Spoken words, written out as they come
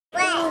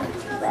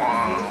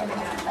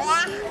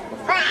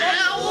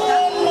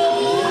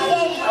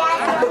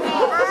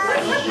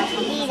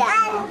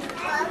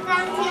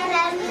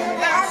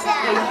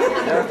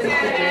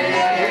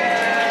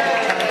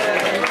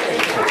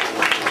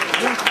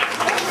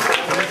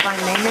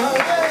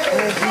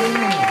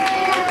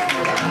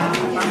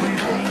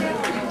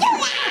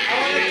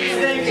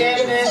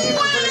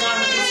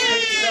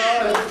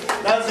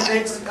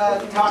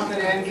Talk that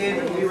Ann gave,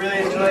 and we really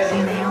enjoyed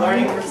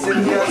learning from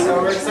Cynthia,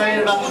 so we're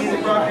excited about the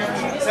music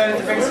program, excited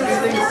to bring some new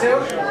things too.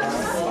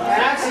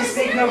 And actually,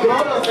 speaking of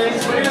modal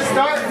things, we're going to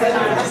start with the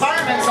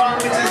fireman song,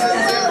 which is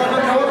a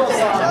modal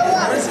song.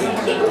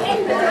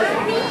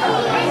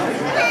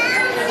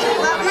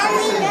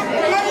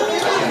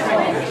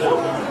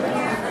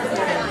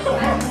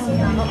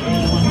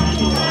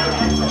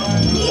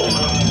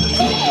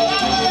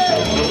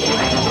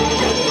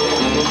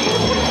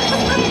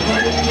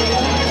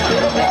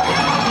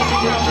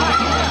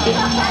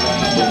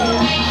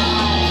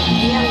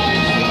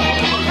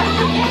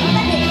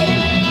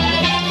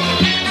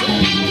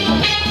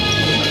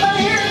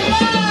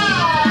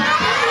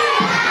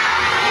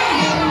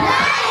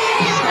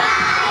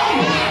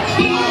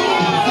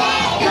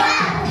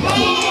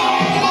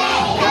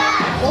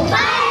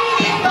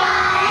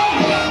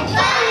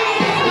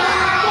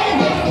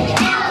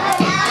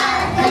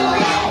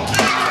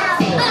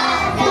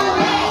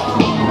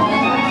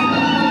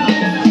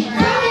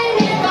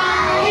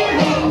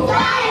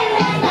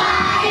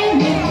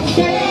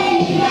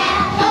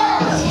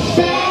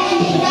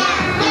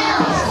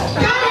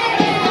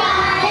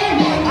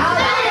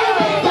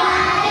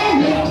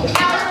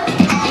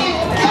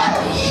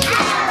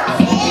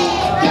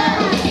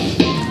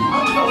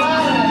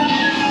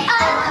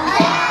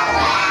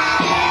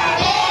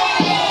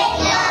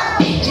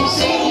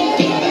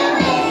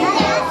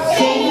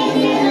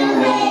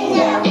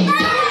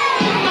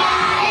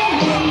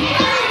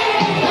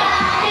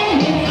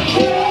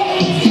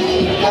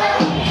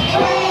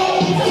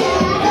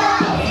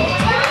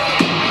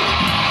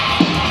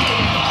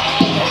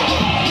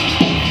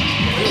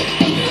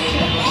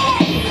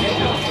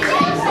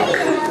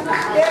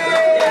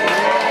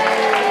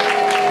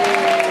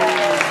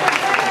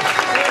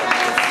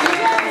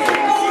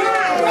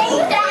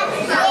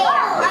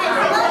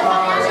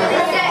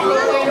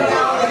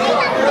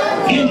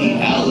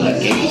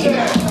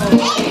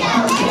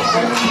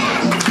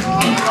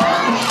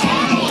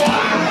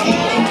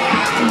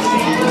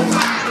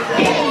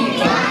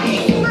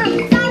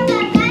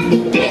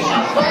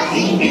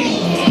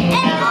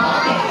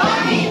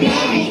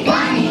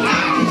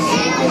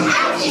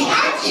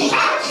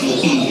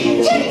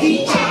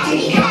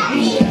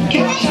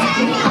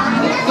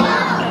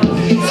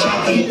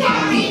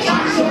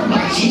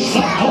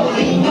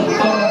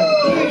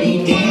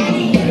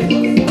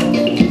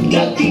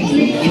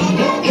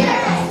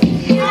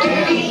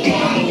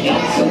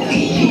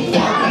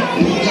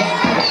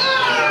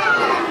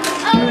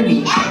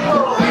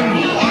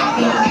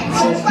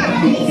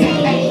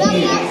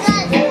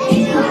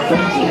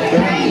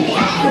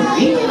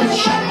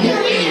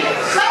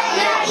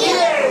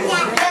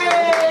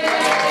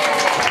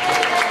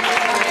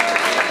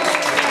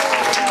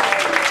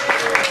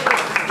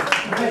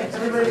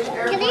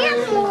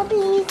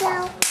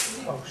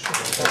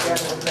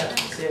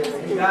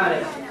 You got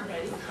it.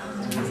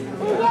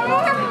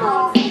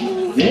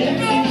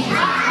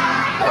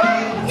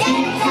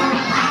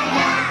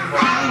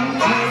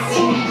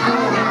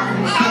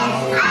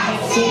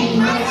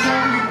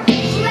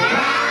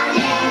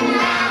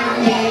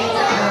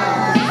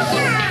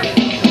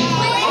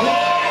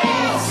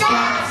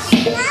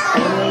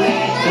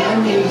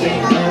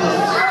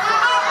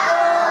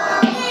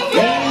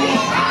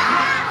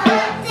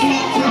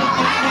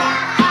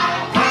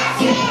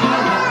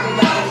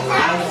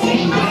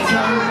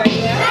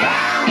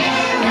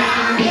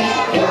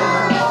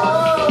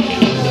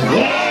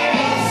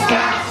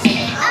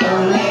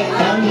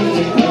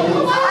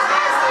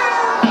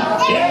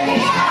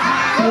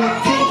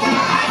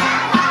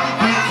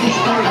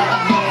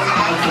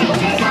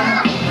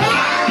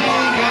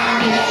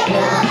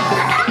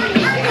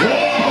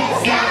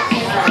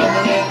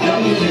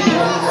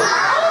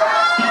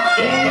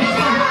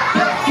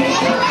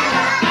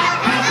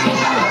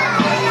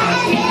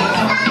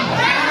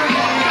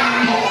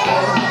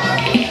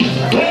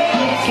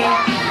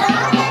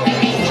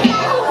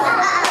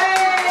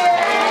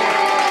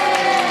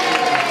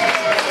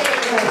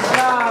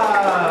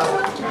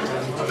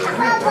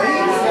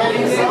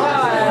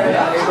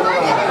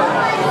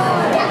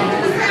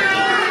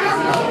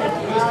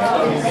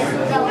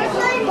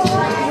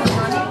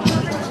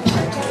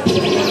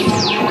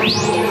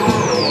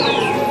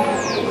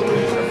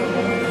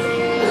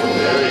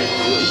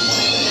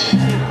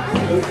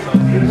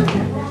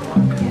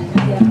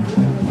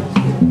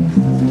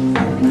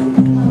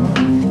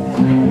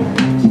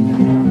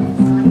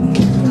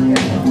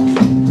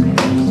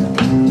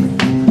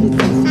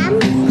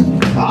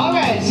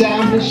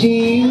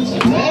 Machines,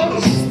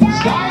 let's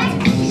start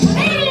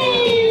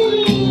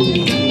singing!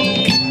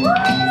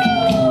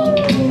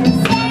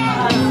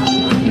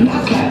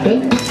 Not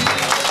clapping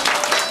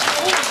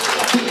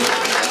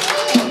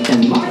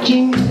and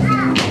marching.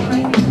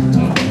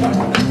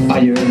 Are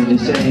you ready to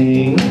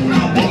sing?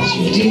 I bet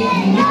you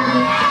didn't know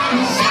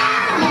that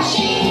sound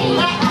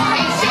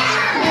machine.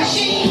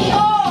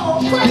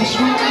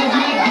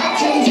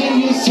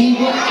 see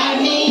what I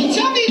mean.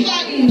 Tummy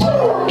button.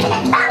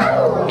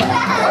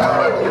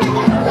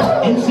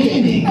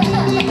 Infinity.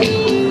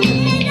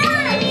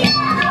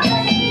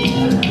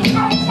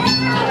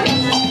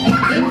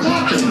 And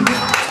talking.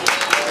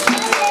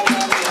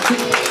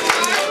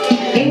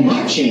 And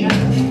marching.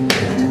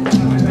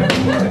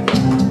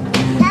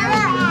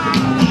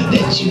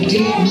 That you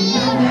didn't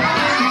know.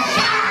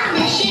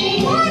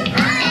 Machine.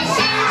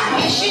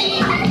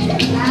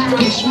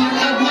 Push one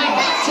of my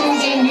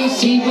buttons and you'll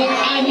see what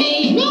I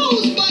mean.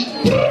 Nose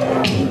button.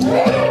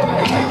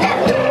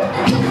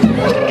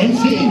 And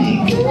spinning.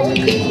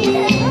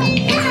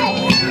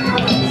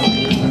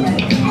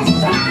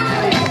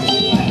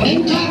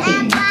 And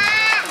talking.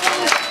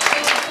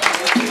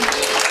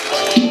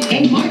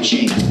 And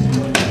marching.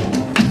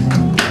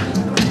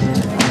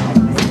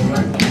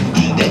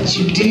 That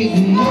you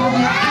didn't know.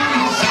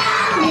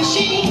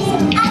 Machine.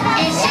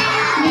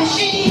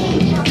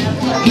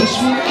 Push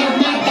one of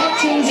my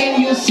buttons and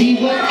you'll see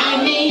what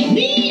I mean.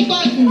 Knee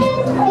button.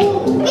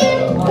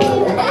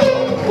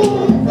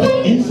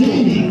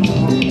 Infinity.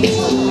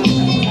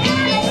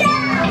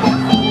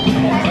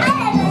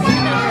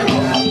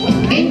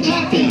 And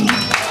tapping.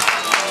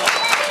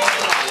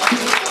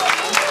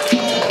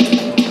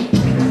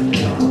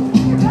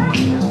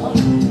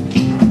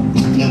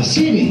 Now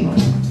sitting.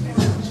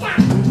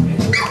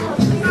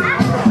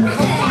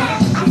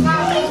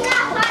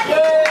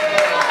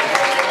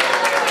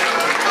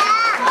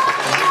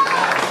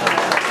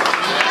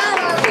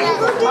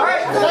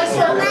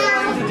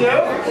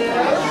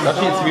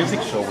 Actually, it's a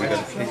music show. We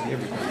gotta play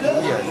everything.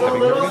 Yeah, it's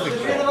having a music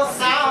Three show. little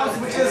sounds,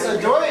 which is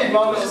a Dorian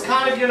bow, which is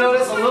kind of, you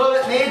notice, a little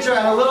bit major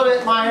and a little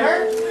bit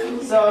minor.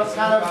 So it's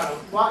kind of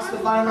walks the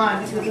fine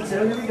line. So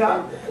here we go.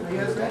 Are you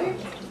guys ready?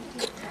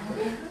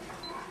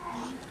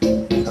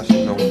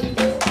 Actually, no.